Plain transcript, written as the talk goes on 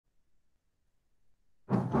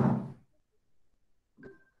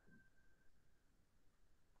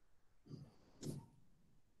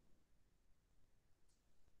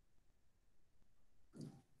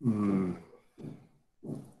Hmm.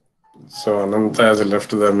 So Ananta has left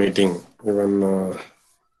the meeting. Even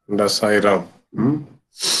the Sairam. Hmm?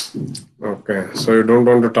 Okay. So you don't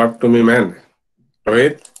want to talk to me, man?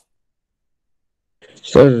 Wait.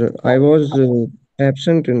 Sir, I was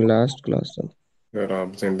absent in last class, sir. You're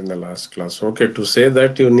absent in the last class. Okay. To say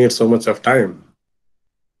that you need so much of time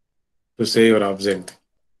to say you're absent.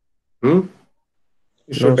 Hmm? You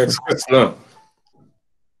No, should sir. express now.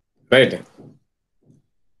 Right.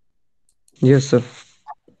 Yes, sir.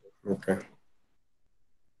 Okay.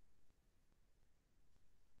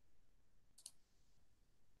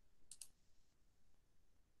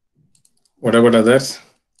 What about others?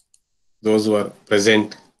 Those who are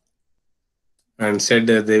present and said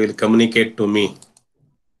that they will communicate to me.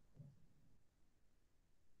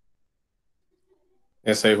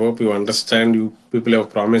 Yes, I hope you understand. You people have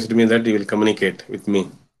promised me that you will communicate with me.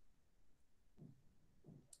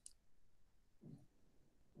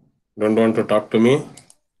 Don't want to talk to me?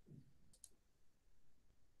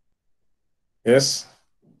 Yes?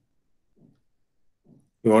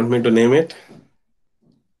 You want me to name it?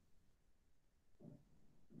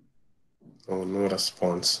 Oh, no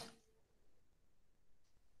response.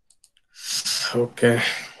 Okay.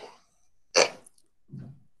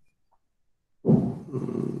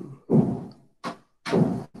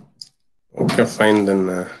 Okay, fine.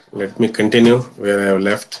 Then let me continue where I have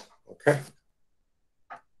left. Okay.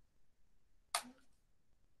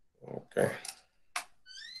 Okay.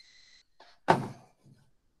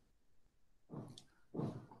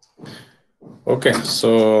 Okay.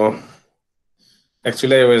 So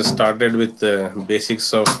actually, I was started with the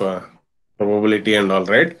basics of probability and all,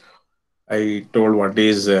 right? I told what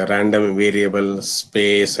is random variable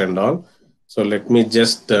space and all. So let me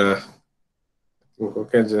just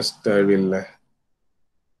okay, just I will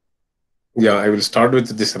yeah, I will start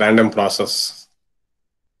with this random process.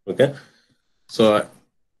 Okay. So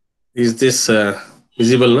is this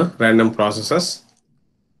visible? No? Random processes.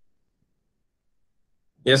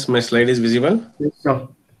 Yes, my slide is visible. Yes, sir.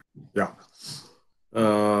 Yeah.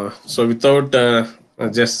 So without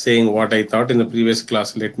just saying what I thought in the previous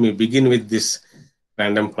class, let me begin with this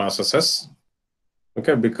random processes.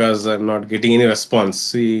 Okay, because I'm not getting any response.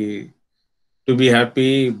 See, to be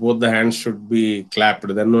happy, both the hands should be clapped.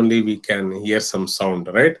 Then only we can hear some sound,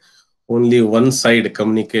 right? Only one side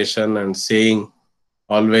communication and saying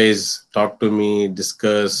always talk to me,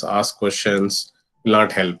 discuss, ask questions will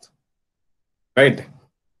not help, right?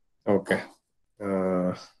 Okay.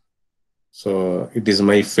 Uh, so it is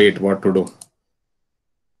my fate what to do.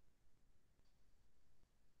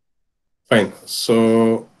 Fine.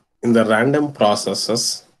 So in the random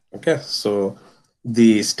processes, okay, so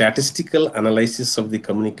the statistical analysis of the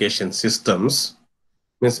communication systems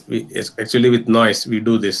means it's actually with noise we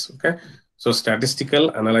do this. Okay. So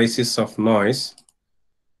statistical analysis of noise,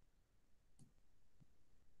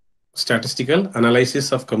 statistical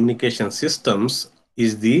analysis of communication systems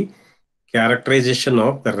is the characterization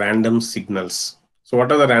of the random signals. So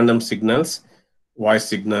what are the random signals? Voice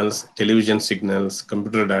signals, television signals,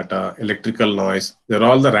 computer data, electrical noise. They're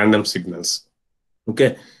all the random signals.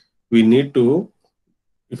 Okay. We need to,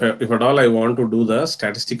 if at all I want to do the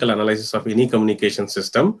statistical analysis of any communication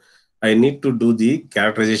system, I need to do the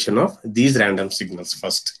characterization of these random signals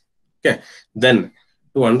first. Okay. Then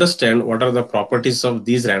to understand what are the properties of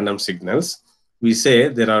these random signals, we say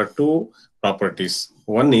there are two properties.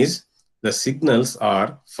 One is the signals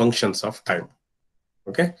are functions of time.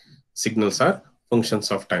 Okay. Signals are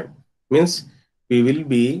functions of time. Means we will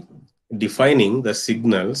be defining the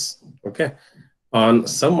signals, okay, on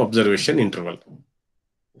some observation interval.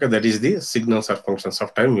 Okay, that is the signals are functions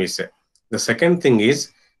of time, we say. The second thing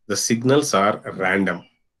is the signals are random.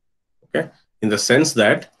 Okay, in the sense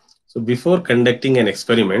that so before conducting an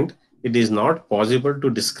experiment, it is not possible to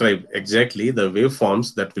describe exactly the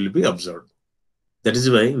waveforms that will be observed. That is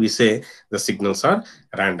why we say the signals are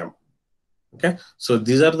random. Okay, so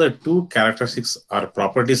these are the two characteristics or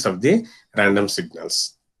properties of the random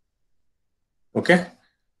signals. Okay,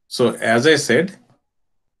 so as I said,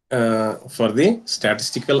 for the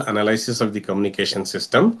statistical analysis of the communication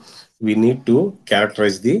system, we need to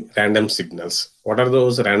characterize the random signals. What are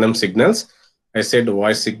those random signals? I said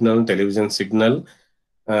voice signal, television signal,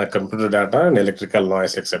 computer data, and electrical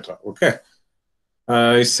noise, etc. Okay.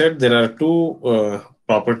 I said there are two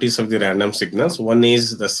properties of the random signals. One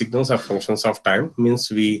is the signals are functions of time,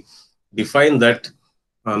 means we define that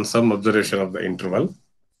on some observation of the interval.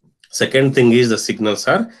 Second thing is the signals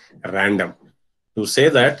are random. To say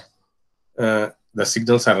that the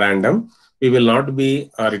signals are random, we will not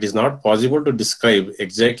be, or it is not possible to describe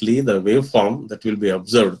exactly the waveform that will be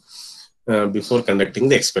observed before conducting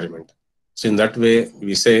the experiment. So in that way,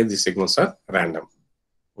 we say the signals are random.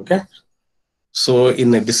 Okay. So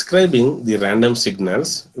in describing the random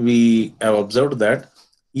signals, we have observed that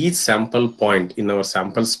each sample point in our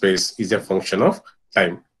sample space is a function of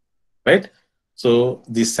time, right? So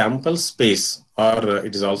the sample space, or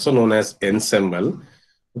it is also known as ensemble,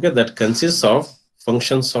 okay, that consists of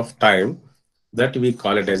functions of time that we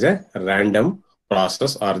call it as a random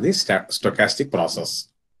process or the stochastic process.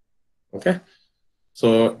 Okay.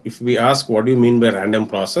 So if we ask what do you mean by random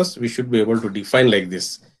process, we should be able to define like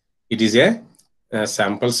this. It is a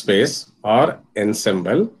sample space or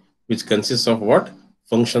ensemble which consists of what?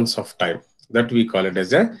 Functions of time. That we call it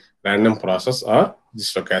as a random process or the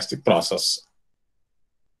stochastic process.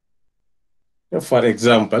 For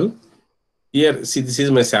example, here, see, this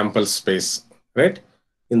is my sample space, right?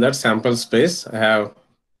 In that sample space, I have,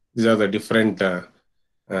 these are the different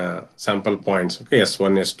sample points, okay,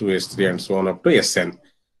 S1, S2, S3, and so on up to Sn.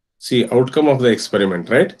 See, outcome of the experiment,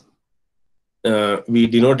 right? We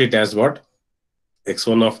denote it as what?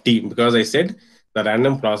 X1 of t, because I said the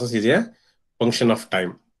random process is a function of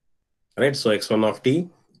time, right? So X1 of t,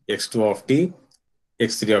 X2 of t,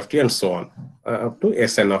 X3 of t, and so on, up to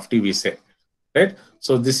Sn of t, we say, right?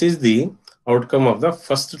 So this is the outcome of the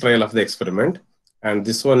first trial of the experiment, and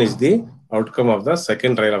this one is the outcome of the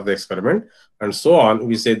second trial of the experiment, and so on.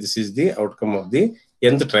 We say this is the outcome of the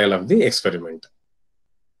nth trial of the experiment.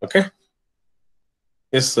 Okay.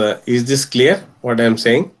 Yes, is this clear what I am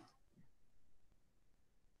saying?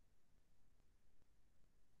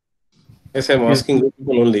 Yes, I'm Yes, asking you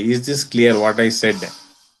people only. Is this clear what I said?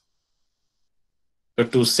 So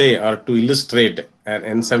to say or to illustrate an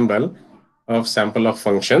ensemble of sample of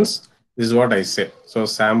functions, this is what I say. So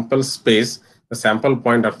sample space, the sample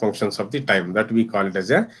point or functions of the time, that we call it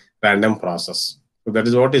as a random process. So that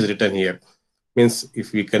is what is written here. Means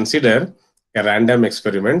if we consider a random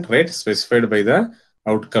experiment, right, specified by the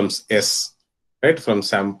outcomes S, right, from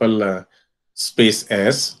sample space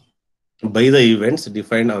S, by the events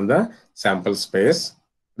defined on the sample space,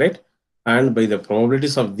 right, and by the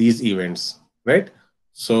probabilities of these events, right?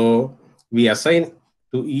 So we assign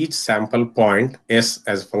to each sample point S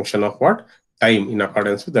as a function of what? Time, in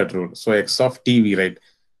accordance with that rule. So X of t we write,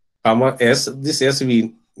 comma S, this S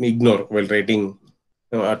we ignore while writing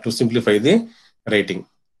to simplify the writing.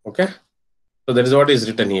 Okay. So that is what is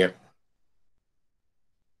written here.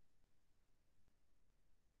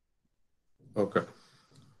 Okay.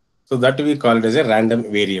 So that we call it as a random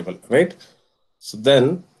variable, right? So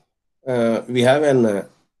then we have an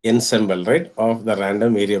ensemble, right, of the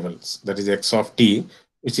random variables, that is x of t,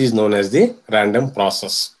 which is known as the random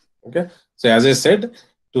process. Okay. So as I said,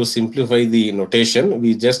 to simplify the notation,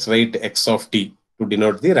 we just write x of t to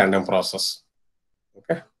denote the random process.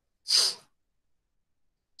 Okay.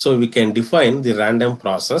 So we can define the random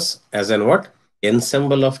process as an what?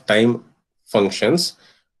 Ensemble of time functions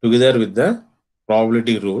together with the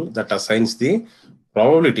probability rule that assigns the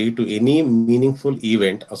probability to any meaningful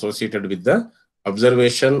event associated with the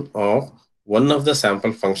observation of one of the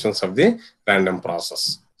sample functions of the random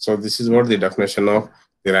process. So this is what the definition of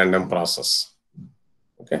the random process.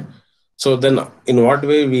 Okay. So then in what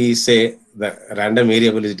way we say the random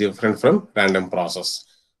variable is different from random process?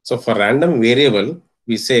 So for random variable,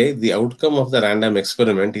 we say the outcome of the random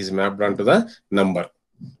experiment is mapped onto the number.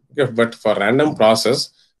 Okay. But for random process,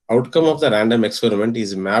 outcome of the random experiment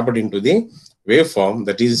is mapped into the waveform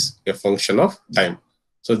that is a function of time.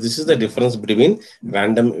 So this is the difference between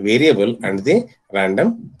random variable and the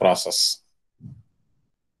random process.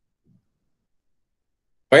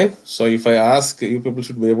 Fine. So if I ask, you people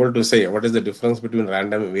should be able to say what is the difference between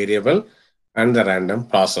random variable and the random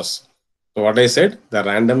process. So what I said, the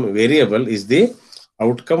random variable is the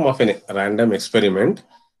outcome of a random experiment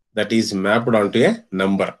that is mapped onto a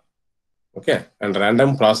number. Okay. And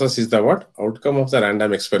random process is the what? Outcome of the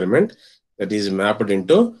random experiment that is mapped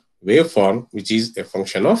into waveform, which is a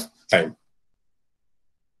function of time.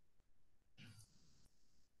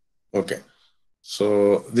 Okay.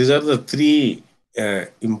 So these are the three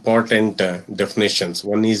important definitions.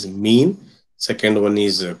 One is mean, second one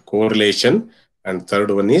is correlation, and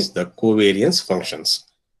third one is the covariance functions.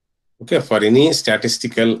 Okay, for any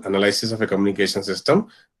statistical analysis of a communication system,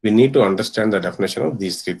 we need to understand the definition of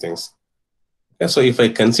these three things. Okay, so if I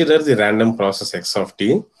consider the random process x of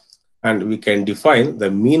t, and we can define the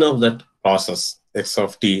mean of that process x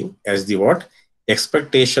of t as the what?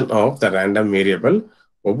 Expectation of the random variable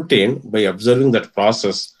obtained by observing that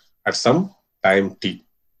process at some time t.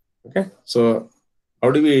 Okay, so how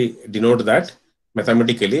do we denote that?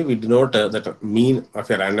 Mathematically, we denote that mean of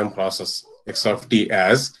a random process x of t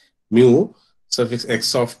as mu suffix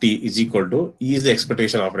x of t is equal to E is the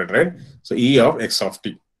expectation operator, right? So E of x of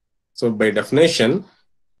t. So by definition,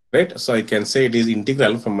 right? So I can say it is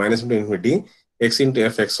integral from minus into infinity x into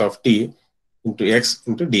fx of t into x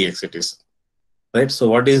into dx it is, right? So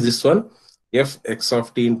what is this one? Fx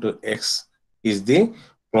of t into x is the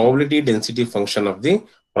probability density function of the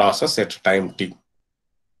process at time t.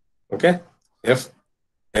 Okay,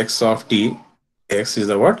 fx of t, x is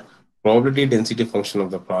the what? Probability density function of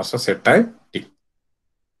the process at time t.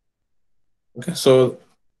 Okay, so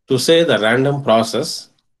to say the random process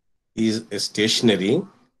is a stationary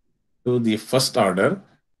to the first order,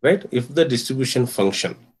 right? If the distribution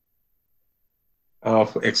function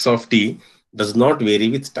of x of t does not vary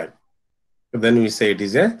with time, then we say it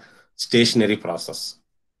is a stationary process.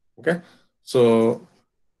 Okay, so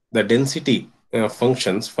the density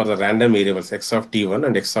functions for the random variables x of t1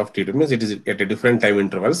 and x of t2 means it is at a different time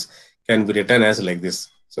intervals can be written as like this.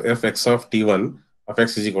 So fx of t1 of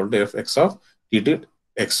x is equal to fx of t2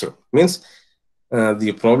 x2 means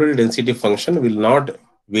the probability density function will not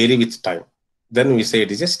vary with time. Then we say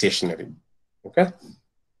it is a stationary. Okay,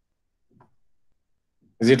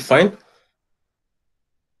 is it fine?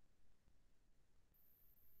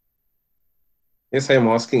 Yes, I am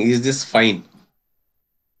asking, is this fine?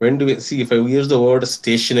 When do we see if I use the word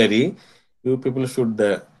stationary, you people should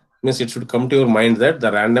means it should come to your mind that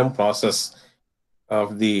the random process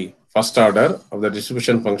of the first order of the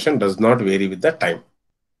distribution function does not vary with the time.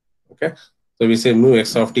 Okay, so we say mu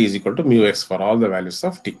x of t is equal to mu x for all the values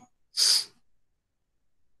of t.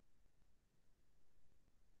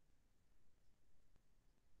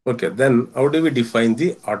 Okay, then how do we define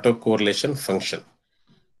the autocorrelation function?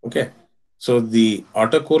 Okay, so the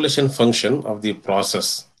autocorrelation function of the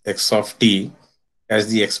process x of t as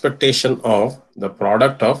the expectation of the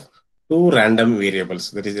product of two random variables,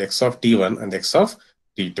 that is x of t1 and x of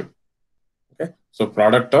t2. Okay, so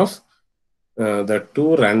product of the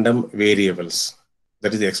two random variables,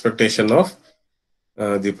 that is the expectation of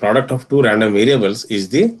the product of two random variables is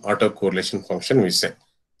the autocorrelation function we say.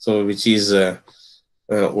 So which is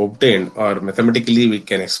obtained or mathematically we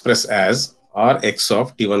can express as Rx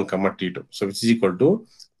of t1 comma t2. So which is equal to,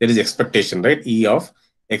 there is expectation, right? E of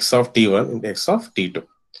x of t1 and x of t2,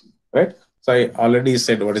 right? So I already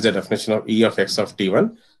said what is the definition of E of x of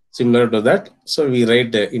t1. Similar to that, so we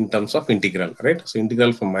write in terms of integral, right? So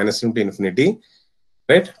integral from minus to infinity,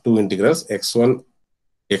 right? Two integrals x1,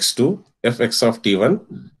 x2, fx of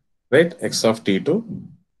t1, right? X of t2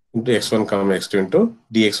 into x1 comma x2 into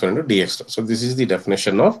dx1 into dx2. So this is the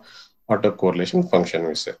definition of autocorrelation function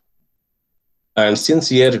we say. And since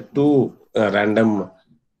here two random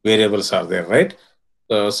variables are there, right?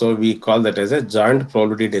 So we call that as a joint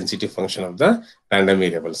probability density function of the random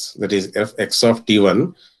variables. That is fx of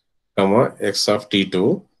t1 comma x of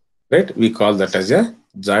t2, right? We call that as a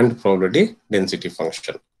joint probability density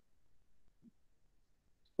function.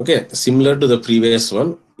 Okay, similar to the previous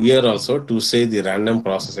one, here also to say the random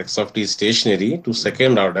process x of t is stationary to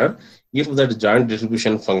second order if that joint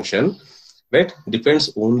distribution function, right,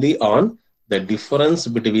 depends only on the difference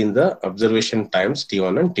between the observation times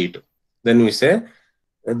t1 and t2. Then we say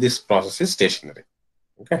this process is stationary.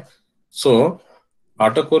 Okay, so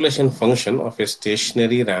autocorrelation function of a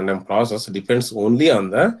stationary random process depends only on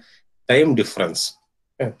the time difference,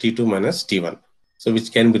 t2 minus t1. So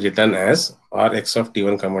which can be written as Rx of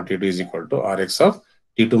t1 comma t2 is equal to Rx of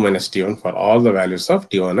t2 minus t1 for all the values of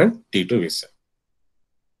t1 and t2 we say.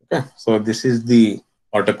 Okay, so this is the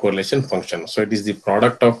autocorrelation function. So it is the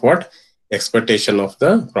product of what? Expectation of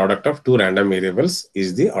the product of two random variables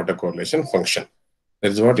is the autocorrelation function.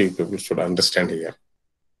 That is what you people should understand here.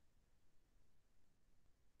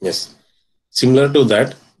 Yes. Similar to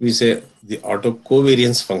that, we say the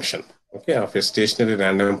autocovariance function, okay, of a stationary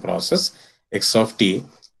random process x of t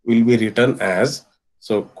will be written as,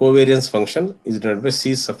 so covariance function is denoted by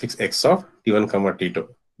c suffix x of t1 comma t2,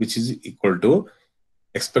 which is equal to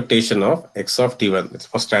expectation of x of t1, it's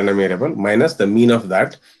first random variable, minus the mean of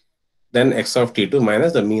that, then x of t2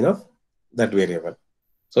 minus the mean of that variable.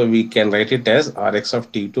 So we can write it as rx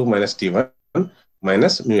of t2 minus t1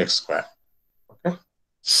 minus mu x square. Okay.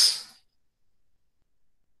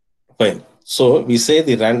 Fine. So we say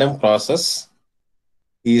the random process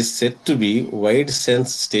is said to be wide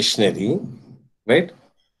sense stationary, right?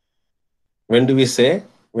 When do we say?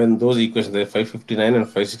 When those equations, the 559 and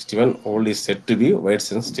 561, all is said to be wide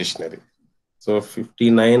sense stationary. So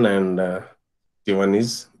 59 and 51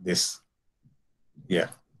 is this. Yeah.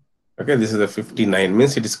 Okay, this is the 59,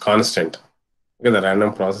 means it is constant. Okay, the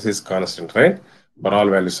random process is constant, right? For all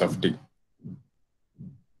values of t.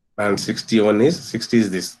 And 60 is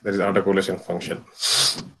this, that is autocorrelation function.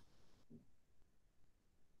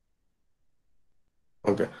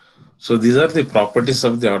 So these are the properties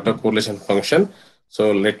of the autocorrelation function.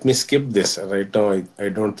 So let me skip this. Right now, I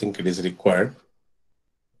don't think it is required.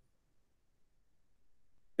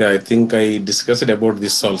 Yeah, I think I discussed about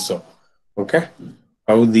this also. Okay.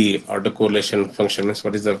 How the autocorrelation function is,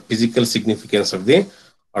 what is the physical significance of the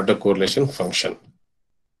autocorrelation function.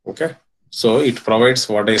 Okay. So it provides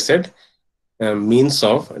what I said, means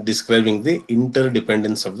of describing the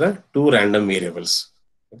interdependence of the two random variables,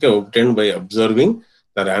 okay, obtained by observing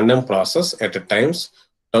the random process at a times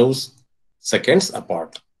tau seconds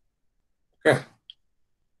apart. Okay,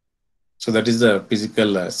 so that is the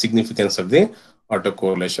physical significance of the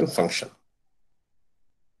autocorrelation function.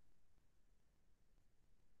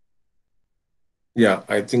 Yeah,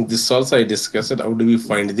 I think this also I discussed. How do we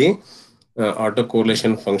find the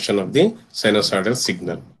autocorrelation function of the sinusoidal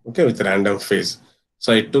signal? Okay, with random phase.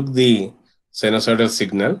 So I took the sinusoidal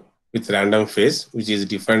signal with random phase, which is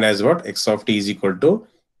defined as what? X of t is equal to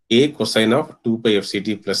a cosine of 2 pi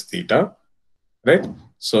fct plus theta, right?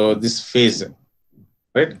 So this phase,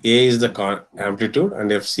 right? A is the amplitude and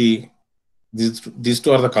fc, these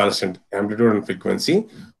two are the constant, amplitude and frequency.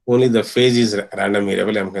 Only the phase is random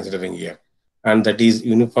variable I'm considering here. And that is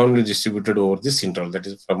uniformly distributed over this interval, that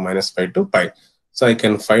is from minus pi to pi. So I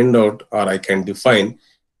can find out, or I can define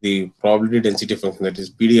the probability density function, that is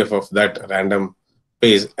PDF of that random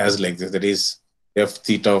phase, as like this. That is f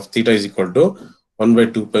theta of theta is equal to 1 by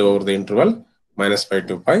 2 pi over the interval minus pi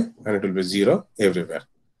to pi, and it will be 0 everywhere.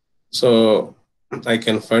 So I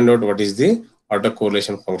can find out what is the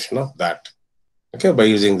autocorrelation function of that, okay, by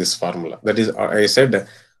using this formula. That is, I said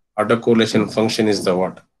autocorrelation function is the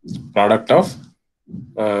what? Product of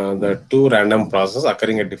the two random processes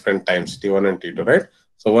occurring at different times, t1 and t2, right?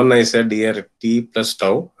 So one I said here t plus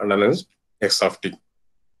tau, and another is x of t.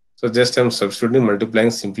 So just I'm substituting, multiplying,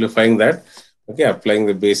 simplifying that, okay, applying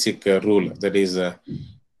the basic rule. That is, uh,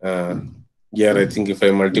 here I think if I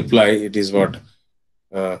multiply, it is what?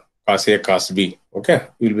 Cos A, cos B. Okay,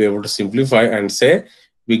 we'll be able to simplify and say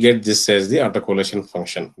we get this as the autocorrelation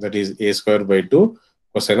function. That is a square by 2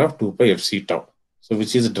 cosine of 2 pi fc tau. So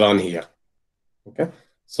which is drawn here. Okay,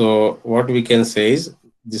 so what we can say is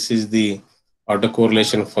this is the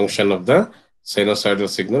autocorrelation function of the sinusoidal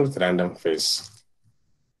signal with random phase.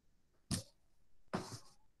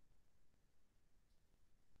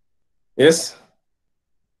 Yes.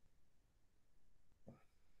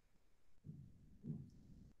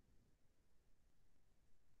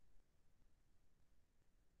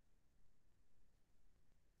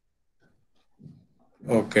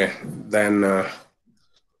 Okay, then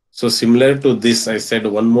so similar to this, I said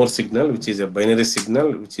one more signal, which is a binary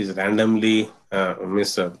signal, which is randomly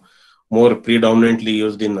means more predominantly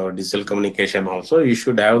used in our digital communication. Also, you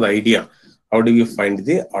should have the idea how do you find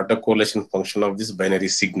the autocorrelation function of this binary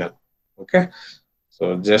signal. Okay,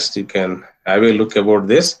 so just you can have a look about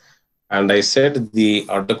this. And I said the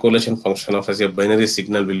autocorrelation function of as a binary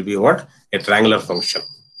signal will be what? A triangular function.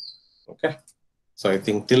 Okay, so I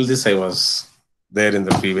think till this I was there in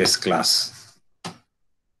the previous class.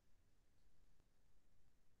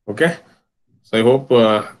 Okay. So I hope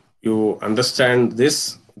you understand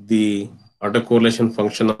this. The autocorrelation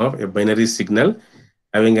function of a binary signal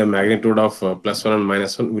having a magnitude of +1 and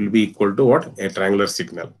 -1 will be equal to what? A triangular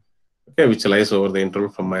signal, okay, which lies over the interval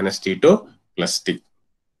from minus t to plus t.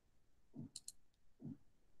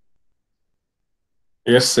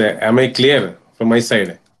 Yes, am I clear from my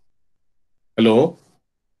side? Hello?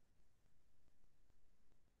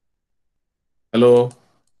 Hello?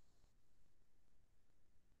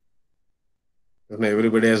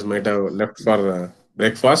 Everybody has might have left for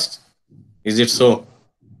breakfast. Is it so?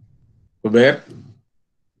 Where?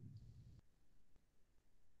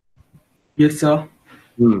 Yes, sir.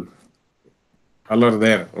 Hmm. All are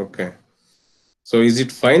there. Okay. So is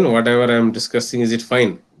it fine? Whatever I am discussing, is it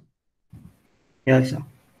fine? Yes, sir.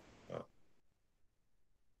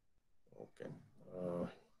 Okay.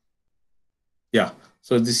 Yeah.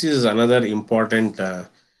 So this is another important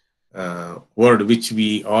word which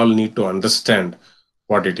we all need to understand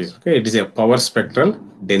what it is. Okay, it is a power spectral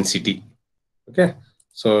density. Okay,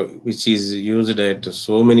 so which is used at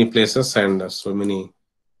so many places and so many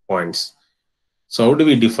points. So how do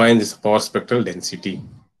we define this power spectral density?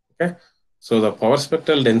 Okay, so the power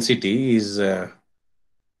spectral density is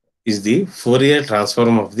the Fourier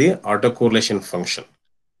transform of the autocorrelation function.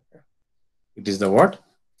 It is the what?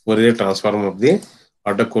 Fourier transform of the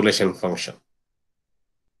autocorrelation function.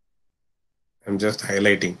 I'm just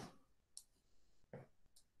highlighting.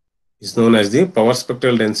 Is known as the power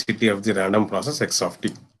spectral density of the random process x of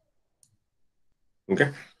t.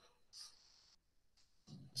 Okay.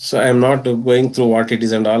 So I'm not going through what it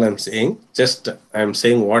is and all. I'm saying just I'm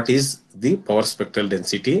saying what is the power spectral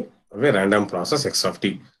density of a random process x of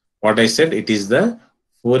t. What I said, it is the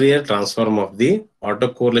Fourier transform of the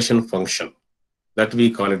autocorrelation function that we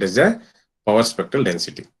call it as a power spectral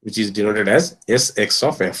density, which is denoted as Sx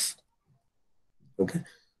of f. Okay.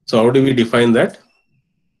 So how do we define that?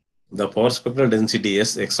 The power spectral density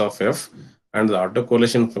Sx of f and the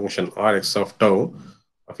autocorrelation function Rx of tau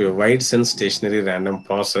of a wide sense stationary random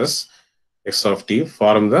process x of t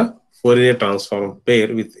form the Fourier transform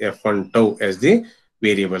pair with f and tau as the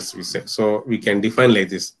variables we say. So we can define like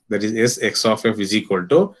this. That is Sx of f is equal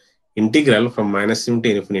to integral from minus to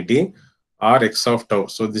infinity Rx of tau.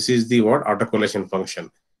 So this is the what autocorrelation function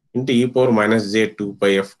into e power minus j 2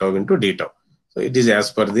 pi f tau into d tau. So it is as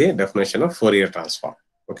per the definition of Fourier transform.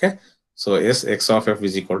 Okay. So Sx of f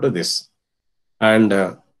is equal to this. And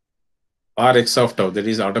Rx of tau, that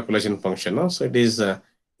is autocorrelation function. No? So it is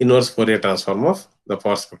inverse Fourier transform of the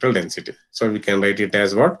power spectral density. So we can write it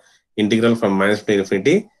as what? Integral from minus to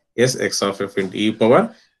infinity Sx of f into e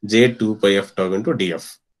power j 2 pi f tau into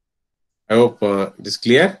df. I hope it is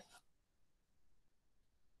clear.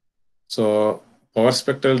 So power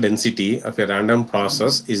spectral density of a random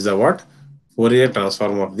process is the what? Fourier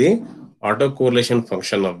transform of the autocorrelation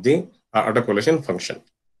function of the autocorrelation function.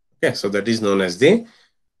 Okay, so that is known as the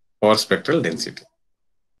power spectral density.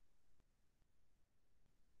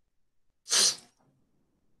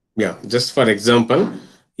 Yeah, just for example,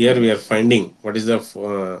 here we are finding what is the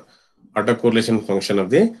autocorrelation function of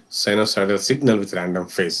the sinusoidal signal with random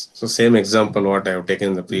phase. So same example what I have taken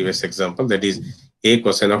in the previous example, that is a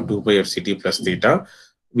cosine of 2 pi f ct plus theta.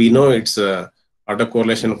 We know its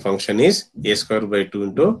autocorrelation function is a square by 2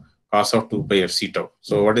 into cos of 2 pi f c tau.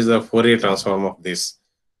 So what is the Fourier transform of this?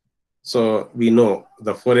 So we know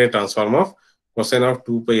the Fourier transform of cosine of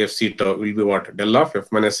 2 pi f c tau will be what? Del of f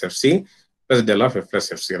minus fc plus del of f plus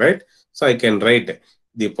fc, right? So I can write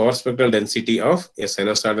the power spectral density of a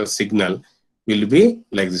sinusoidal signal will be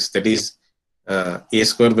like this. That is a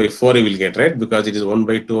square by 4 you will get, right? Because it is 1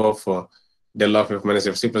 by 2 of del of f minus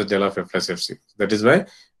fc plus del of f plus fc. That is why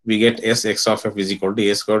we get Sx of f is equal to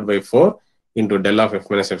a squared by 4 into del of f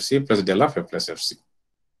minus fc plus del of f plus fc.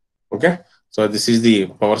 Okay. So this is the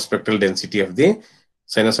power spectral density of the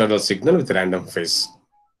sinusoidal signal with random phase.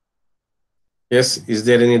 Yes, is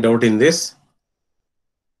there any doubt in this?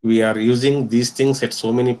 We are using these things at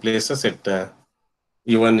so many places at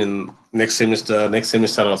even in next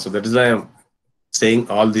semester also. That is why I'm saying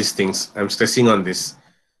all these things. I'm stressing on this.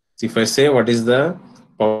 So if I say what is the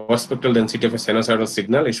power spectral density of a sinusoidal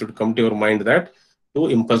signal, it should come to your mind that two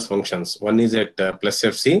impulse functions. One is at plus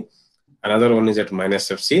fc, another one is at minus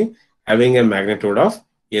fc, having a magnitude of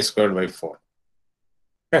a squared by 4.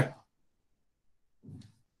 Okay.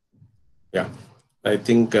 Yeah. I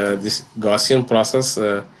think this Gaussian process,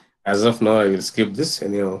 as of now, I will skip this.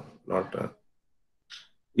 Anyhow, not.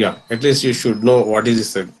 Yeah, at least you should know what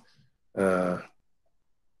is this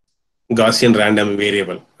Gaussian random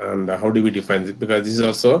variable and how do we define it, because this is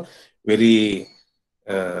also very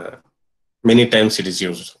many times it is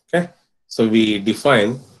used. Okay, so we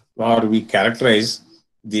define or we characterize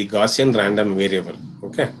the Gaussian random variable.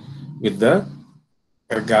 Okay, with the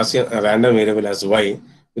Gaussian random variable as y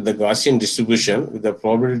with the Gaussian distribution with the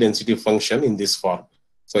probability density function in this form.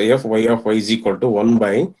 So f y of y is equal to 1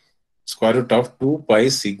 by square root of 2 pi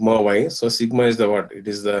sigma y. So sigma is the what? It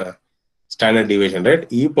is the standard deviation, right?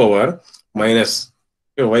 E power minus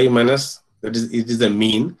y minus, that is, it is the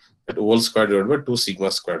mean, that whole square divided by 2 sigma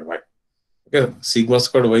squared y. Okay, sigma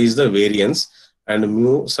squared y is the variance and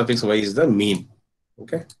mu suffix y is the mean.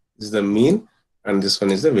 Okay, this is the mean and this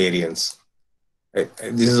one is the variance.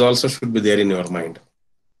 This is also should be there in your mind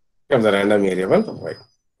of the random variable y.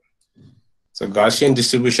 So Gaussian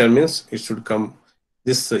distribution means it should come,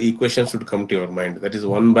 this equation should come to your mind. That is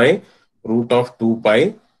 1 by root of 2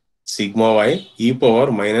 pi sigma y e power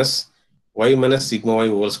minus y minus sigma y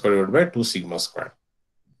whole square divided by 2 sigma square.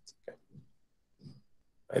 Okay.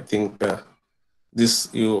 I think this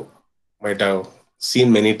you might have seen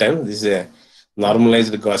many times. This is a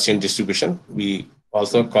normalized Gaussian distribution. We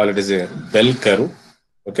also call it as a bell curve,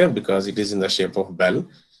 okay, because it is in the shape of bell,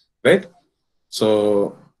 right?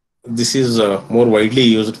 So this is more widely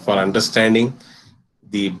used for understanding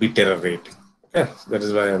the bit error rate. Okay, that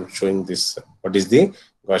is why I'm showing this. What is the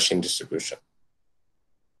Gaussian distribution?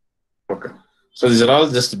 Okay, so these are all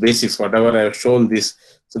just basics. Whatever I have shown this,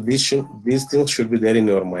 so these things should be there in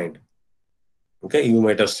your mind. Okay, you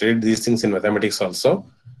might have studied these things in mathematics also.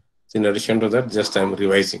 So in addition to that, just I'm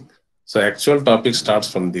revising. So actual topic starts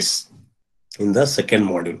from this in the second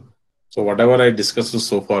module. So whatever I discussed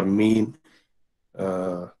so far, mean,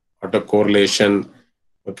 autocorrelation,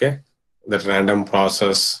 okay, that random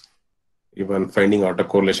process, even finding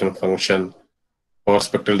autocorrelation function, power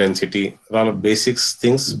spectral density, are all basics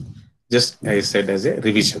things, just I said as a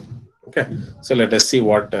revision. Okay, so let us see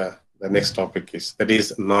what the next topic is. That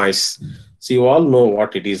is noise. So you all know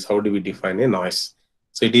what it is. How do we define a noise?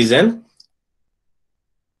 So it is an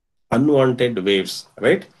unwanted waves,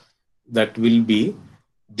 right? That will be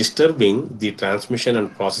disturbing the transmission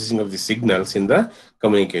and processing of the signals in the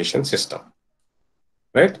communication system,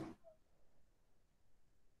 right?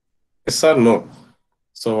 Yes or no?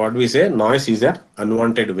 So what we say, noise is an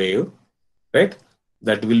unwanted wave, right?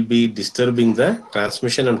 That will be disturbing the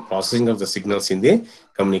transmission and processing of the signals in the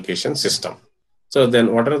communication system. So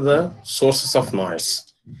then what are the sources of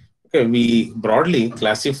noise? Okay, we broadly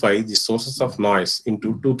classify the sources of noise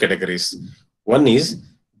into two categories. One is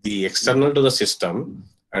the external to the system,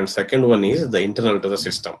 and second one is the internal to the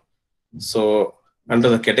system. So under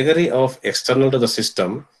the category of external to the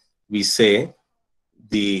system, we say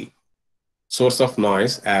the source of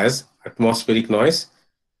noise as atmospheric noise,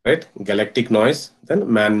 right? Galactic noise,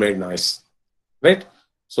 then man-made noise, right?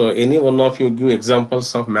 So any one of you give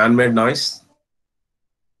examples of man-made noise?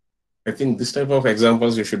 I think this type of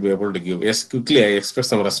examples you should be able to give. Yes, quickly I expect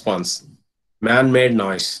some response. Man-made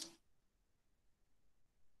noise.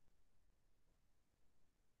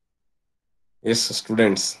 Yes,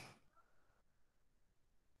 students.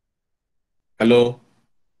 Hello.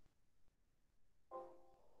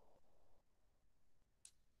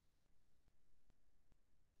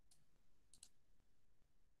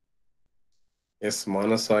 Yes,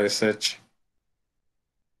 Manasa SH.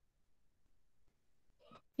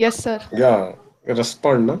 Yes, sir. Yeah,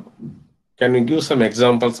 respond. No? Can you give some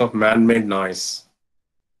examples of man-made noise?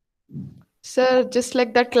 Sir, just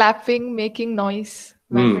like that clapping, making noise,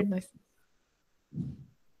 Hmm. man-made noise.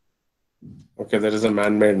 Okay, there is a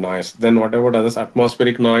man-made noise. Then what about others?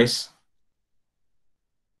 Atmospheric noise?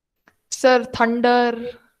 Sir,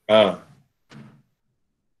 thunder, Ah,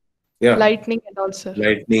 yeah. lightning and all, sir.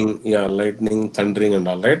 Lightning, yeah, lightning, thundering and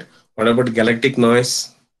all, right? What about galactic noise?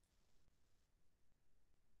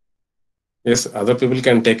 Yes, other people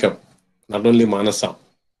can take up, not only Manasa.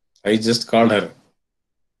 I just called her.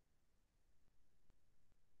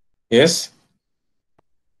 Yes?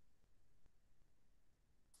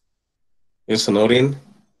 Yes, Noreen?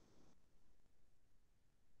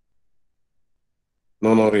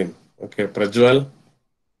 No, Noreen. Okay, Prajwal?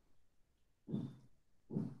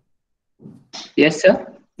 Yes, sir.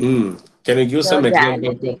 Can you give The some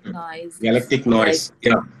examples galactic of noise is galactic like noise?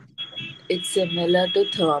 Yeah. it's similar to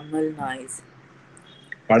thermal noise,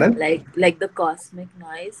 Pardon? like the cosmic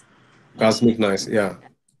noise. Cosmic noise. Yeah.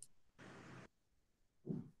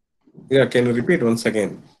 Yeah, can you repeat once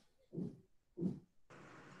again?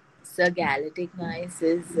 So galactic noise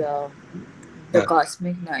is the Yeah.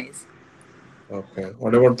 cosmic noise. Okay.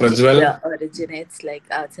 What about It Prajwal? originates like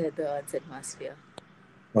outside the Earth's atmosphere.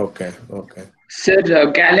 Okay. Okay. Sir,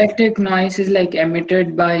 galactic noise is like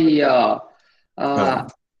emitted by Ah, uh,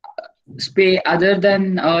 space other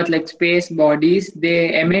than Earth, like space bodies.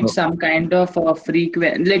 They emit okay. some kind of a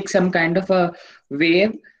frequency, like some kind of a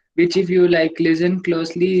wave, which if you like listen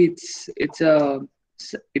closely,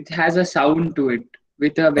 it has a sound to it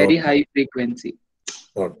with a very Okay. high frequency.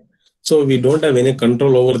 Okay. So we don't have any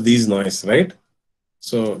control over these noise, right?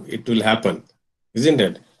 So it will happen, isn't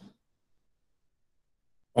it?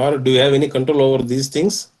 Or do you have any control over these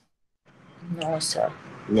things? No, sir.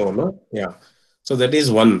 No, no. Yeah. So that is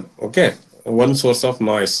one. Okay. One source of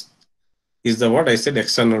noise is the what I said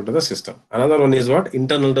external to the system. Another one is what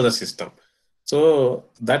internal to the system. So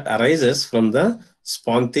that arises from the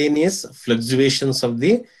spontaneous fluctuations of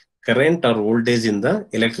the current or voltage in the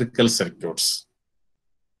electrical circuits.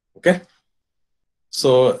 Okay.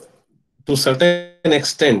 So to certain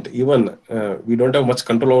extent, even we don't have much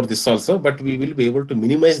control over this also, but we will be able to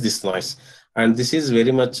minimize this noise. And this is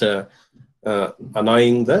very much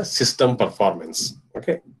annoying the system performance.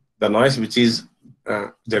 Okay. The noise which is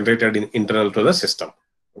generated in internal to the system.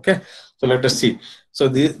 Okay. So let us see. So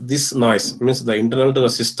this noise means the internal to the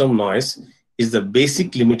system noise is the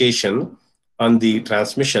basic limitation on the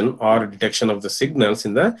transmission or detection of the signals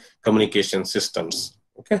in the communication systems.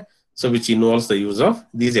 Okay. So which involves the use of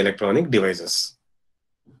these electronic devices.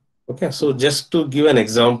 Okay, so just to give an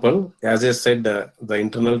example, as I said, the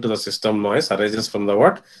internal to the system noise arises from the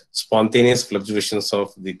what? Spontaneous fluctuations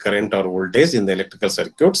of the current or voltage in the electrical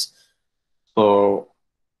circuits. So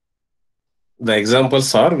the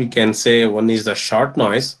examples are, we can say one is the short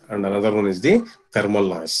noise and another one is the thermal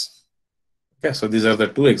noise. Okay, so these are the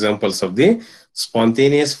two examples of the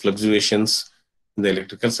spontaneous fluctuations in the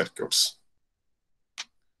electrical circuits.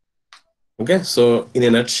 Okay, so in a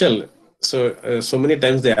nutshell, so many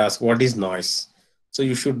times they ask what is noise. So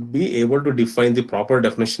you should be able to define the proper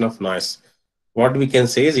definition of noise. What we can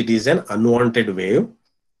say is it is an unwanted wave,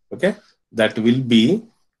 okay, that will be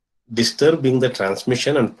disturbing the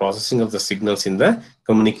transmission and processing of the signals in the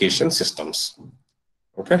communication systems.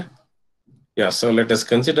 Okay, yeah. So let us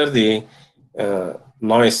consider the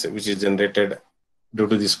noise which is generated due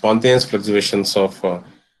to the spontaneous fluctuations of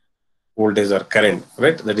voltage or current,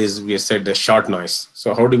 right? That is, we said the short noise.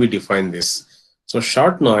 So how do we define this? So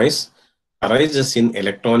short noise arises in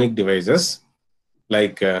electronic devices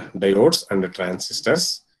like diodes and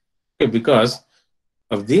transistors, okay, because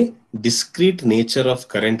of the discrete nature of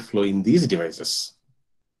current flow in these devices.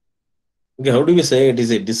 Okay, how do we say it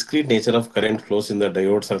is a discrete nature of current flows in the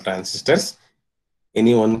diodes or transistors?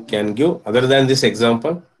 Anyone can give, other than this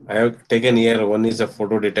example? I have taken here, one is a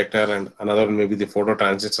photo detector and another one maybe the photo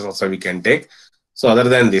transistor also we can take. So other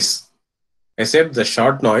than this, I said the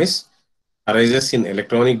short noise arises in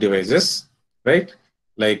electronic devices, right?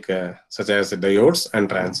 Like such as diodes and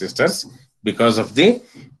transistors because of the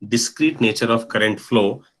discrete nature of current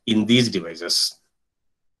flow in these devices.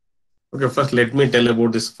 Okay, first let me tell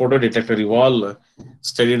about this photo detector. You all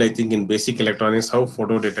studied, I think, in basic electronics how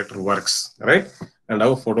photo detector works, right? And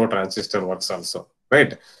how photo transistor works also,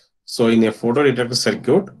 right? So in a photo detector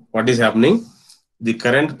circuit, what is happening? The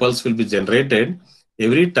current pulse will be generated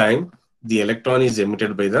every time the electron is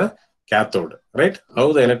emitted by the cathode, right?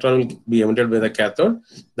 How the electron will be emitted by the cathode?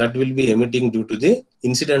 That will be emitting due to the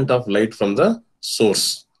incident of light from the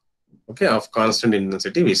source, okay, of constant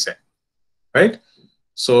intensity, we say, right?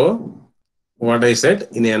 So what I said,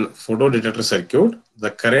 in a photo detector circuit,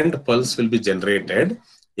 the current pulse will be generated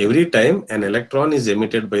every time an electron is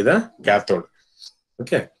emitted by the cathode.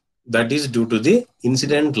 Okay, that is due to the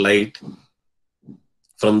incident light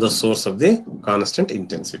from the source of the constant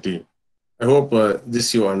intensity. I hope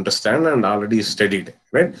this you understand and already studied,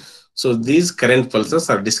 right? So these current pulses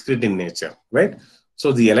are discrete in nature, right?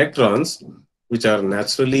 So the electrons, which are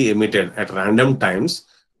naturally emitted at random times,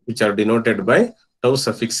 which are denoted by tau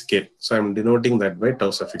suffix k. So I'm denoting that by tau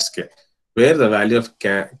suffix k, where the value of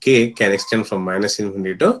k can extend from minus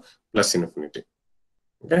infinity to plus infinity.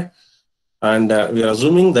 Okay, and we are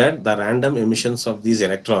assuming that the random emissions of these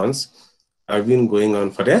electrons have been going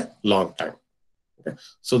on for a long time. Okay.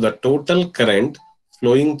 So the total current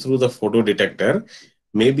flowing through the photodetector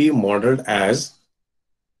may be modeled as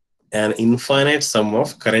an infinite sum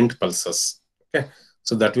of current pulses. Okay.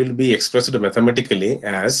 So that will be expressed mathematically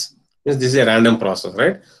as, this is a random process,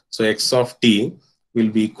 right? So x of t will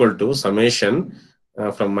be equal to summation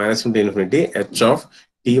from minus to infinity h of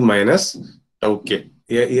t minus tau k.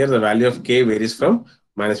 Here the value of k varies from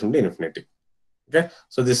minus to infinity. Okay.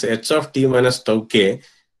 So this h of t minus tau k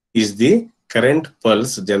is the current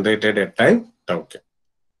pulse generated at time tau k.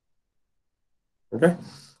 Okay.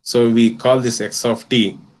 So we call this x of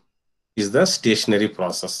t is the stationary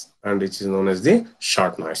process and which is known as the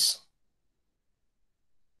short noise.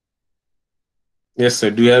 Yes,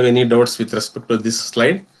 sir. Do you have any doubts with respect to this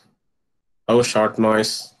slide? How short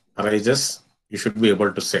noise arises? You should be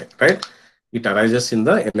able to say, right? It arises in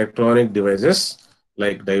the electronic devices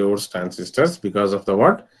like diodes, transistors because of the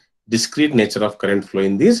what? Discrete nature of current flow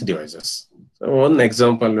in these devices. So one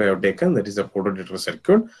example we have taken, that is a photodetector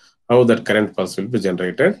circuit, how that current pulse will be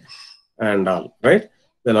generated and all, right?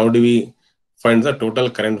 Then how do we find the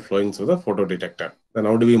total current flowing through the photodetector? Then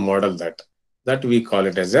how do we model that? That we call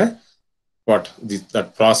it as a what?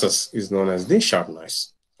 That process is known as the short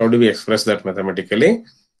noise. How do we express that mathematically?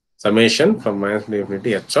 Summation from minus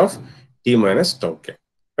infinity h of t minus tau k,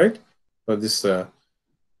 right? So this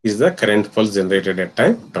is the current pulse generated at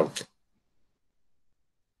time tau k.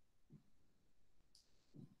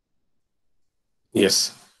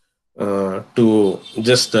 Yes. To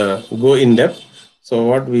just go in depth. So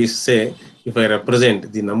what we say, if I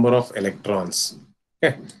represent the number of electrons,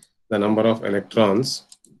 okay, the number of electrons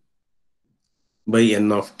by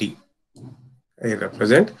n of t, I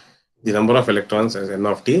represent the number of electrons as n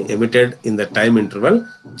of t emitted in the time interval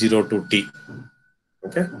 0 to t.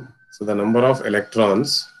 Okay, so the number of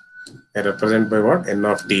electrons I represent by what? N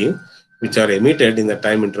of t, which are emitted in the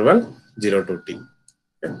time interval 0 to t.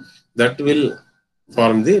 Okay. That will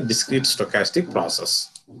form the discrete stochastic process.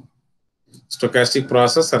 Stochastic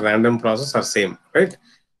process or random process are same, right?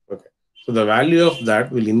 Okay. So the value of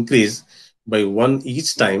that will increase by 1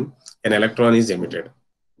 each time an electron is emitted,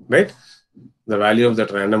 right? The value of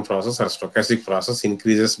that random process or stochastic process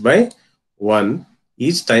increases by 1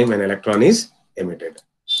 each time an electron is emitted.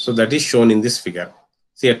 So that is shown in this figure.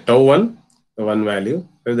 See at tau 1, the 1 value,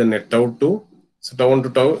 then at tau 2, So tau 1 to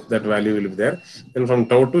tau, that value will be there. Then from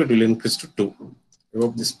tau 2, it will increase to 2. I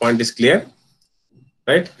hope this point is clear,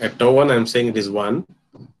 right? At tau 1, I am saying it is 1,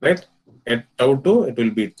 right? At tau 2, it will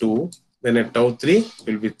be 2. Then at tau 3, it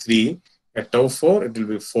will be 3. At tau 4, it will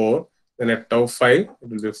be 4. Then at tau 5, it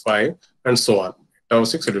will be 5, and so on. Tau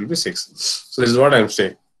 6, it will be 6. So this is what I am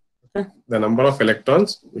saying. Okay? The number of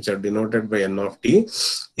electrons, which are denoted by n of t,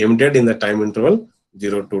 emitted in the time interval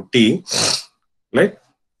 0 to t, right?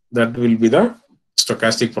 That will be the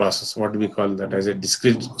stochastic process. What do we call that? As a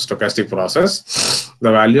discrete stochastic process.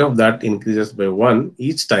 The value of that increases by 1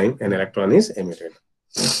 each time an electron is emitted.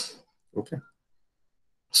 Okay.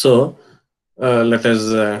 So let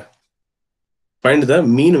us find the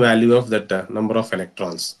mean value of that number of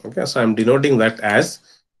electrons. Okay. So I'm denoting that as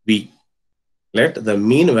V. Let the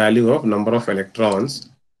mean value of number of electrons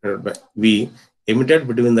by V emitted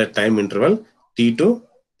between the time interval t to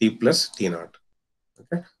t plus t naught.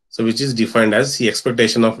 Okay. So which is defined as the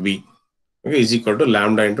expectation of V, okay, is equal to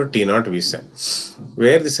lambda into t naught V set,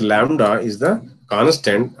 where this lambda is the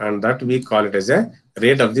constant and that we call it as a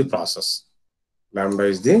rate of the process. Lambda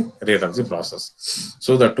is the rate of the process.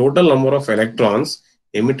 So the total number of electrons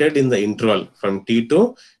emitted in the interval from t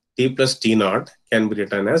to t plus t naught can be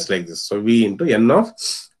written as like this. So V into n of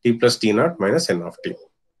t plus t naught minus n of t.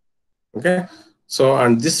 Okay. So,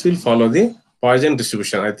 and this will follow the Poisson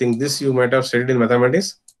distribution. I think this you might have studied in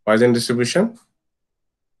mathematics, Poisson distribution.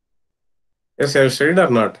 Yes, I have studied or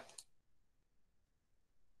not?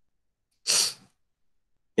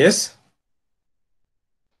 Yes.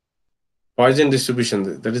 Poisson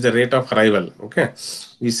distribution, that is the rate of arrival. Okay.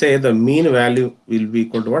 We say the mean value will be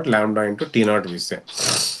equal to what? Lambda into t naught, we say.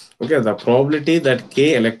 Okay. The probability that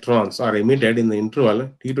k electrons are emitted in the interval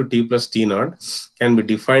t to t plus t naught can be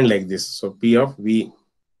defined like this. So P of V,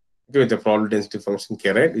 okay, with the probability density function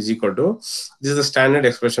k, right, is equal to, this is the standard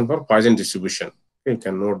expression for Poisson distribution. Okay, you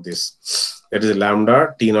can note this. That is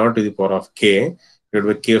lambda t naught to the power of k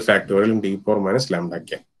divided by k factorial into e power minus lambda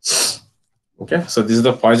k. Okay, so this is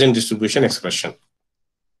the Poisson distribution expression.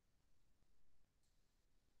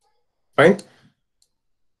 Fine.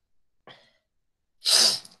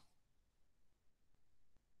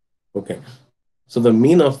 Okay, so the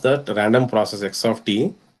mean of that random process x of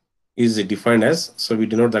t is defined as, so we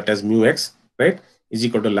denote that as mu x, right, is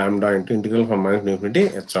equal to lambda into integral from minus infinity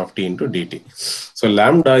h of t into dt. So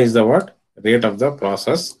lambda is the what? Rate of the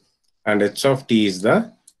process, and h of t is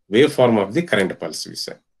the waveform of the current pulse, we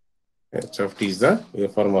say. H of t is the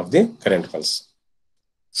waveform of the current pulse.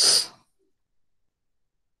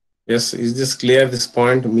 Yes, is this clear, this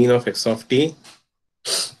point, mean of x of t?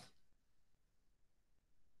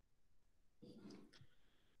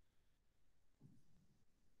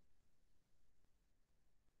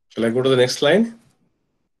 Shall I go to the next slide?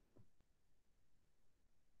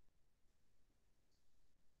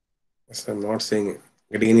 Yes, I'm not saying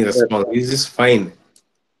getting any response. Is this fine?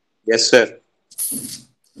 Yes, sir. Is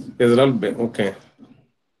it all okay?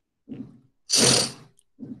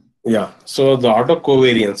 Yeah. So the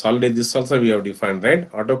autocovariance, already this also we have defined,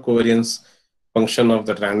 right? Autocovariance function of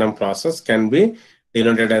the random process can be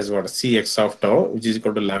denoted as what? Cx of tau, which is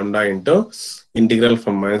equal to lambda into integral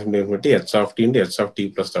from minus infinity h of t into h of t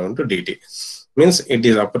plus tau into dt. Means it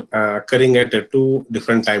is occurring at two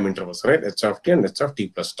different time intervals, right? H of t and h of t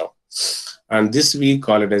plus tau. And this we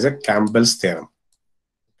call it as a Campbell's theorem.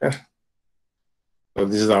 Okay. So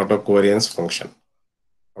this is the autocovariance function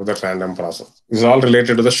of the random process. It's all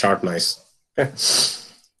related to the short noise. Okay.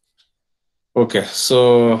 Okay.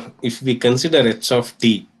 So if we consider h of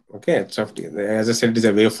t, okay, h of t, as I said, it is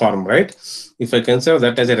a waveform, right? If I consider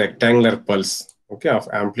that as a rectangular pulse, okay, of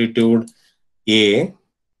amplitude a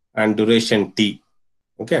and duration t,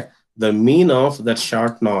 okay, the mean of that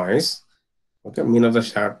short noise, okay, mean of the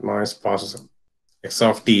short noise process x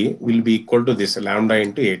of t will be equal to this lambda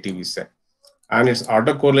into at, we say, and its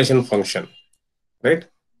autocorrelation function, right?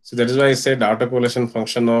 So that is why I said autocorrelation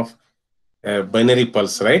function of binary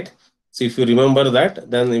pulse, right? So if you remember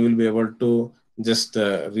that, then you will be able to just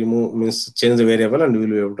remove, means change the variable, and you will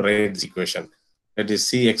be able to write this equation. That is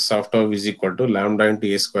Cx of tau is equal to lambda into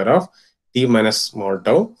a square of t minus small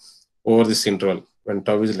tau over this interval when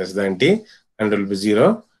tau is less than t, and it will be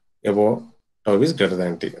 0 above tau is greater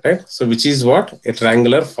than t, right? So which is what? A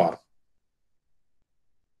triangular form.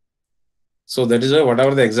 So that is why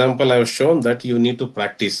whatever the example I have shown, that you need to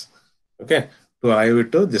practice, okay, to arrive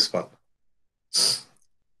it to this one.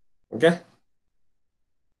 Okay.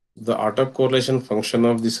 The autocorrelation function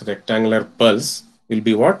of this rectangular pulse will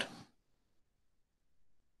be what?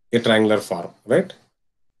 A triangular form, right?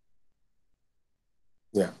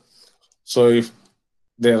 Yeah. So if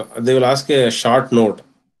they will ask a short note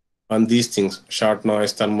on these things, short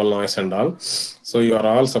noise, thermal noise and all. So you are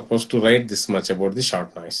all supposed to write this much about the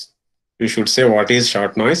short noise. You should say what is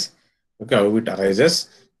short noise, okay, how it arises,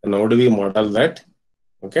 and how do we model that,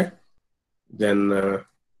 okay. Then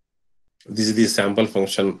this is the sample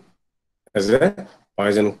function as a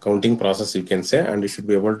Poisson counting process, you can say, and you should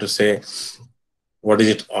be able to say what is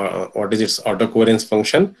it, what is its autocovariance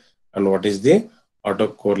function, and what is the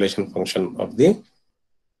autocorrelation function of the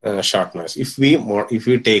short noise. If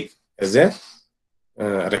we take as a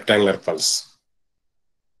rectangular pulse,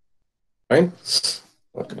 fine.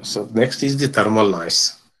 Okay, so next is the thermal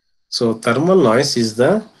noise. So thermal noise is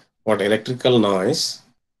the what electrical noise.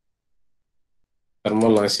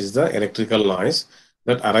 Thermal noise is the electrical noise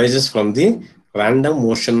that arises from the random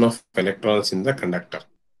motion of electrons in the conductor.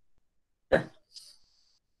 Okay.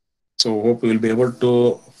 So hope you will be able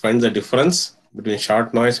to find the difference between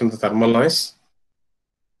short noise and the thermal noise.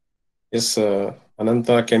 Yes,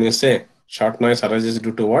 Ananta, can you say short noise arises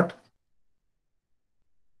due to what?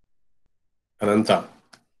 Ananta.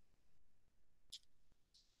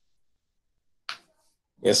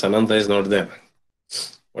 Yes, Ananta is not there.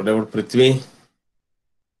 What about Prithvi?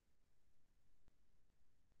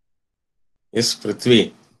 Yes,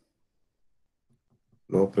 Prithvi.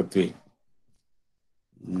 No, Prithvi.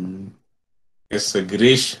 Yes,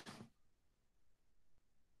 Girish.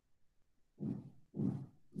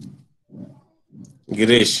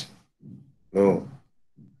 Girish. No.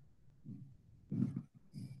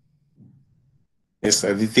 Yes,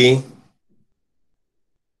 Aditi.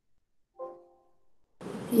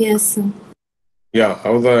 Yes, sir. Yeah,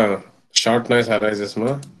 how the short noise arises,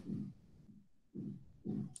 ma?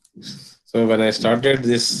 So when I started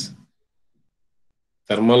this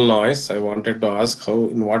thermal noise, I wanted to ask how,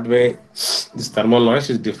 in what way this thermal noise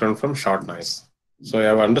is different from short noise. So I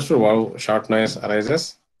have understood how short noise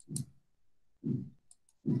arises.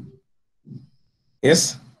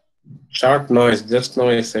 Yes, short noise. Just now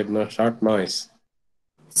I said no short noise.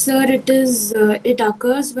 Sir, it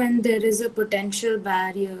occurs when there is a potential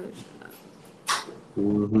barrier.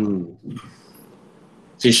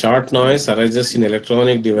 See, short noise arises in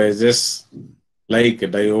electronic devices like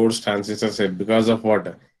diodes, transistors, because of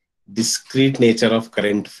what? Discrete nature of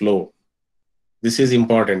current flow. This is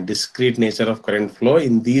important, discrete nature of current flow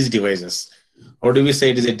in these devices. How do we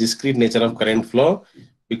say it is a discrete nature of current flow?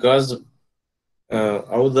 Because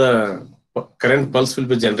how the current pulse will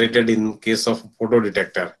be generated in case of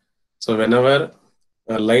photodetector. So whenever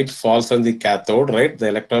light falls on the cathode, right, the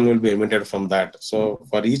electron will be emitted from that. So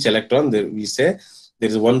for each electron, we say there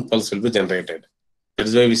is one pulse will be generated. That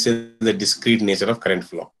is why we say the discrete nature of current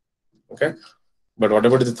flow. Okay. But what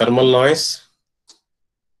about the thermal noise?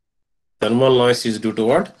 Thermal noise is due to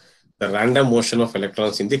what? The random motion of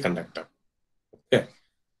electrons in the conductor. Okay.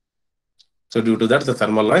 So due to that, the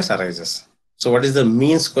thermal noise arises. So what is the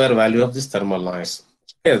mean square value of this thermal noise?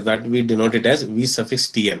 Okay, that we denote it as V suffix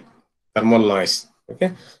Tn, thermal noise.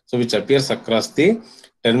 Okay, so which appears across the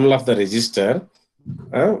terminal of the resistor,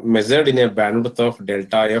 measured in a bandwidth of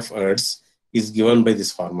delta F hertz, is given by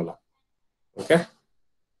this formula. Okay,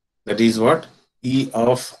 that is what E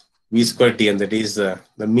of V square Tn, that is the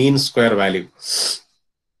mean square value,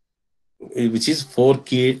 which is 4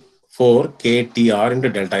 kTr into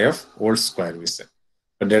delta F whole square, we say.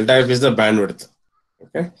 So delta F is the bandwidth,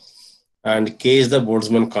 okay, and K is the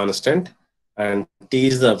Boltzmann constant, and T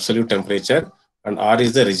is the absolute temperature, and R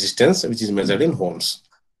is the resistance, which is measured in ohms.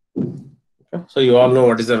 Okay. So you all know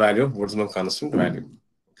what is the value of Boltzmann constant value,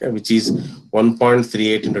 okay, which is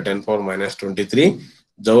 1.38 into 10 power minus 23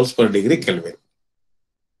 joules per degree Kelvin.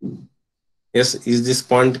 Yes, is this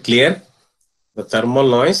point clear? The thermal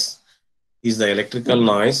noise is the electrical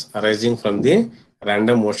noise arising from the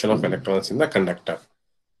random motion of electrons in the conductor.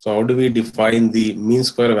 So how do we define the mean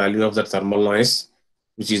square value of the thermal noise,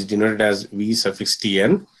 which is denoted as V suffix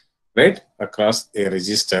Tn, right, across a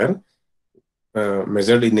resistor,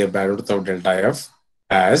 measured in a bandwidth of delta F,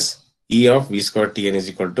 as E of V square Tn is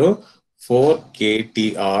equal to 4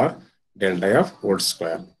 kTr delta F whole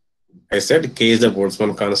square. I said K is the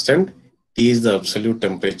Boltzmann constant, T is the absolute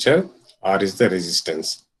temperature, R is the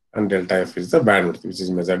resistance, and delta F is the bandwidth, which is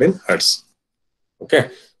measured in hertz. Okay,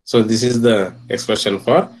 so this is the expression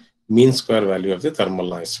for mean square value of the thermal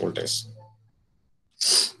noise voltage.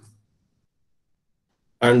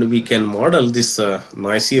 And we can model this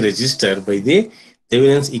noisy resistor by the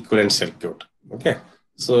Thevenin's equivalent circuit. Okay,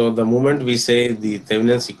 so the moment we say the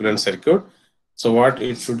Thevenin's equivalent circuit, so what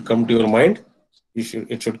it should come to your mind?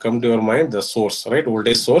 It should come to your mind the source, right?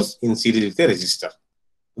 Voltage source in series with a resistor.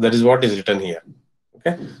 That is what is written here.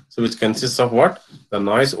 Okay, so which consists of what? The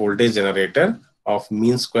noise voltage generator of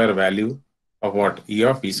mean square value of what? E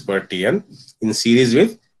of V square Tn in series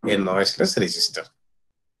with a noiseless resistor.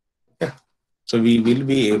 Okay. So we will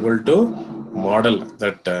be able to model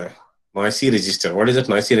that noisy resistor. What is that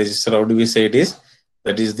noisy resistor? How do we say it is?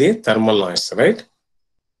 That is the thermal noise, right?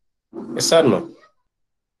 Yes or no?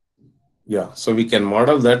 Yeah. So we can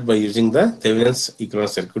model that by using the Thevenin's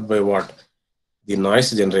equivalent circuit by what? The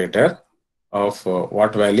noise generator of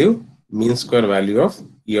what value? Mean square value of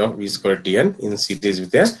E of V square Tn in series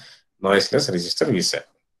with a noiseless resistor Vset.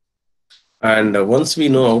 And once we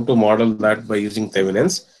know how to model that by using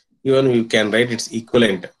Thevenin's, even we can write its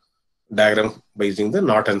equivalent diagram by using the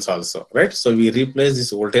Norton's also, right? So we replace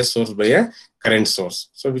this voltage source by a current source,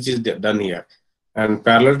 so which is done here. And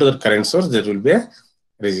parallel to the current source, there will be a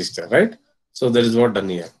resistor, right? So that is what done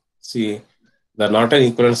here. See, the Norton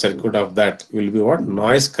equivalent circuit of that will be what?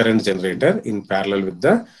 Noise current generator in parallel with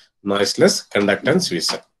the noiseless conductance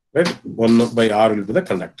Vset, right? 1 by R will be the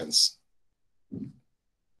conductance.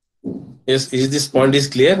 Is this point is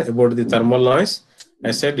clear about the thermal noise?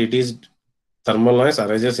 I said it is thermal noise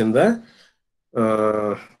arises in the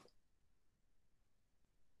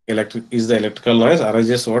electrical noise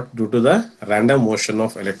arises what? Due to the random motion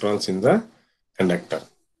of electrons in the conductor,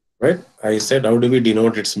 right? I said how do we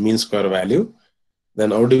denote its mean square value?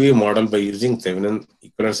 Then how do we model by using Thevenin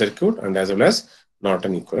equivalent circuit and as well as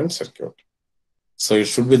Norton equivalent circuit? So it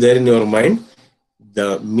should be there in your mind.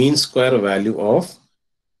 The mean square value of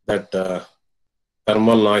that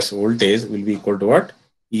thermal noise voltage will be equal to what?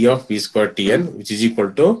 E of V square Tn, which is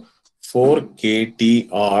equal to 4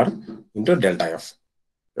 kTr into delta F.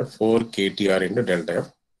 4 kTr into delta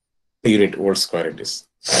F, the unit volt square it is.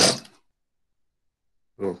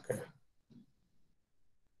 Okay.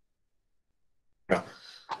 Yeah.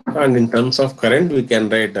 And in terms of current, we can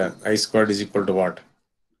write I squared is equal to what?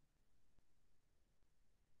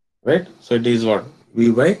 Right? So it is what?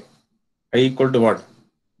 V by I equal to what?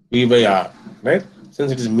 V by R, right?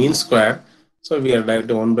 Since it is mean square, so we are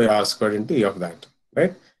directly 1 by R squared into E of that,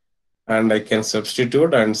 right? And I can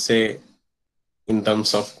substitute and say in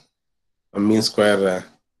terms of a mean square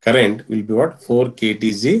current will be what? 4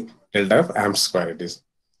 kTz delta F amp square it is.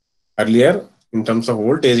 Earlier, in terms of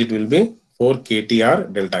voltage, it will be 4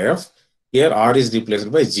 kTr delta F. Here, R is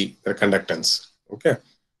replaced by G, the conductance. Okay.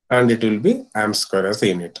 And it will be amp square as the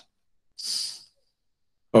unit.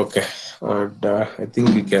 Okay. And I think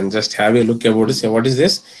we can just have a look about this. What is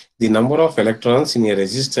this? The number of electrons in a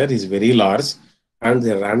resistor is very large, and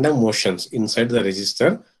the random motions inside the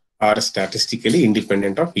resistor are statistically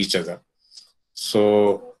independent of each other.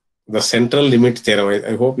 So the central limit theorem,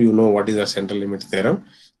 I hope you know what is the central limit theorem.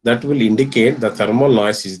 That will indicate the thermal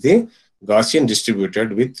noise is the Gaussian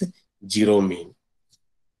distributed with zero mean.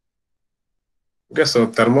 Okay, so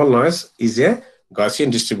thermal noise is a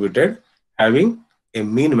Gaussian distributed having a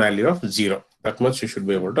mean value of 0. That much you should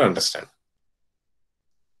be able to understand.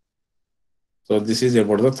 So this is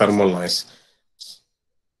about the thermal noise.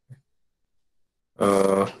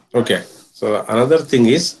 Okay, so another thing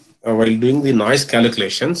is while doing the noise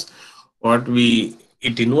calculations,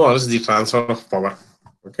 it involves the transfer of power.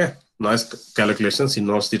 Okay, noise calculations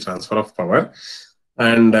involves the transfer of power,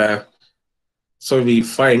 and so we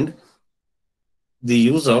find the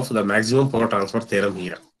use of the maximum power transfer theorem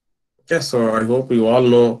here. Okay, so I hope you all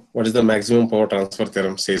know what is the maximum power transfer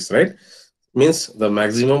theorem says, right? Means the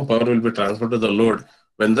maximum power will be transferred to the load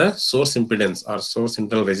when the source impedance or source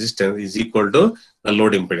internal resistance is equal to the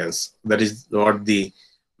load impedance. That is what the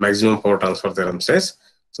maximum power transfer theorem says.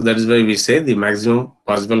 So that is why we say the maximum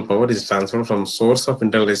possible power is transferred from source of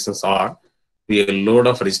internal resistance R to a load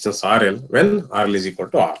of resistance RL when RL is equal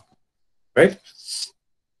to R, right?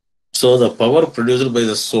 So the power produced by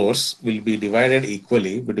the source will be divided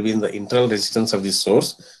equally between the internal resistance of the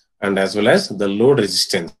source and as well as the load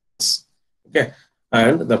resistance. Okay,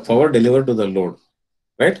 and the power delivered to the load,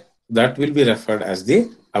 right? That will be referred as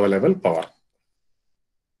the available power.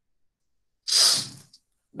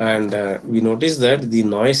 And we notice that the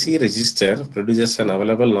noisy resistor produces an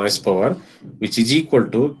available noise power which is equal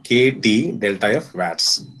to kT delta F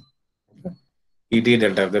watts. kT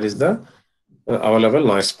delta F, that is the available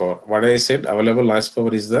noise power. What I said, available noise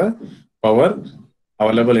power is the power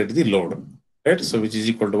available at the load, right? So which is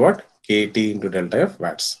equal to what? kT into delta F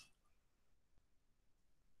watts.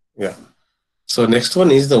 Yeah. So next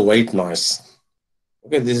one is the white noise.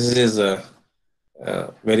 Okay, this is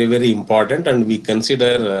very, very important, and we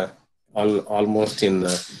consider almost in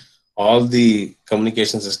all the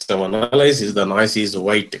communication system analysis, the noise is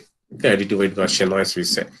white. Okay, additive white Gaussian noise we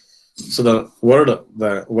say. So the word,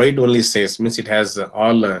 the white only says, means it has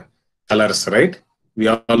all colors, right? We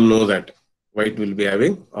all know that white will be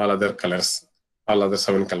having all other colors. all other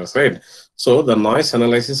 7 colors, right? So the noise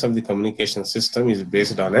analysis of the communication system is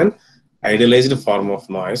based on an idealized form of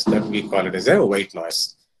noise that we call it as a white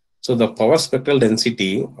noise. So the power spectral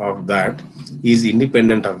density of that is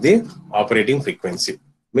independent of the operating frequency.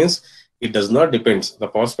 Means it does not depend. The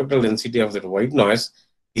power spectral density of that white noise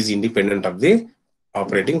is independent of the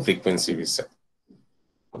operating frequency, we say.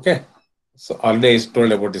 Okay. So already I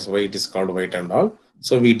told about this, why it is called white and all.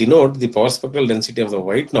 So we denote the power spectral density of the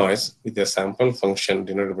white noise with a sample function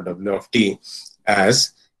denoted by W of t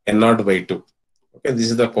as N naught by 2. Okay, this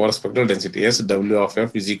is the power spectral density. Yes, W of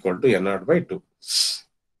f is equal to N naught by 2.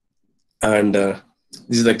 And this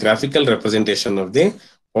is the graphical representation of the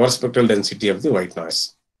power spectral density of the white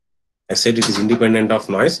noise. I said it is independent of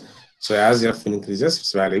noise. So as f increases,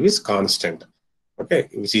 its value is constant. Okay,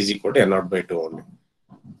 which is equal to N naught by 2 only.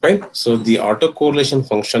 Fine. So the autocorrelation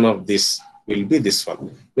function of this will be this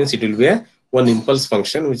one. Means it will be a one impulse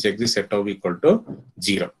function which exists at tau equal to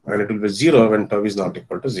 0. And it will be 0 when tau is not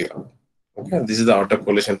equal to 0. Okay. This is the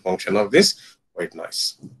autocorrelation function of this white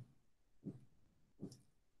noise.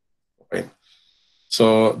 Right.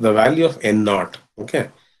 So the value of N naught. Okay.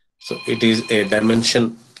 So it is a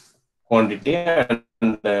dimension quantity and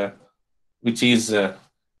which is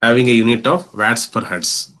having a unit of watts per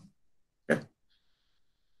hertz. Okay.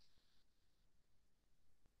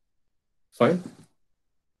 Fine.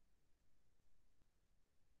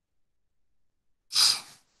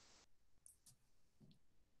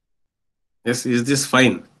 Yes, is this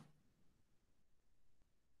fine?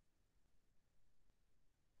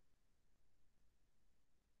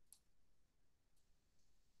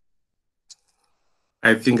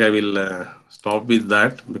 I think I will stop with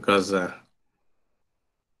that because